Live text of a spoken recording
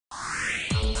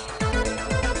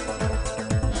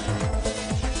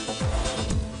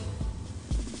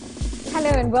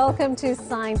and welcome to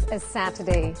Science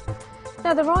Saturday.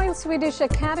 Now, the Royal Swedish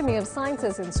Academy of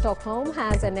Sciences in Stockholm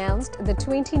has announced the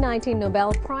 2019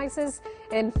 Nobel Prizes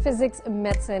in Physics,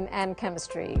 Medicine and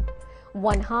Chemistry.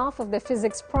 One half of the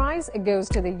physics prize goes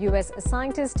to the US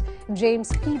scientist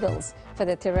James Peebles for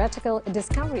the theoretical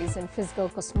discoveries in physical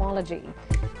cosmology,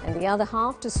 and the other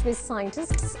half to Swiss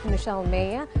scientists Michel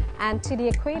and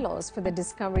Didier Queloz for the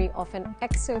discovery of an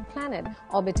exoplanet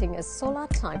orbiting a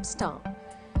solar-type star.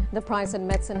 The prize in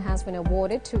medicine has been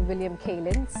awarded to William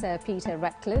Kaelin, Sir Peter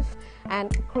Ratcliffe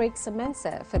and Craig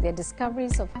Semenza for their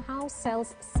discoveries of how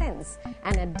cells sense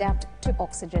and adapt to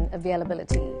oxygen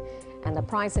availability. And the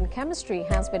prize in chemistry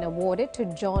has been awarded to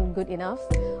John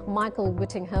Goodenough, Michael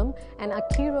Whittingham and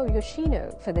Akira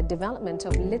Yoshino for the development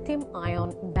of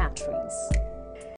lithium-ion batteries.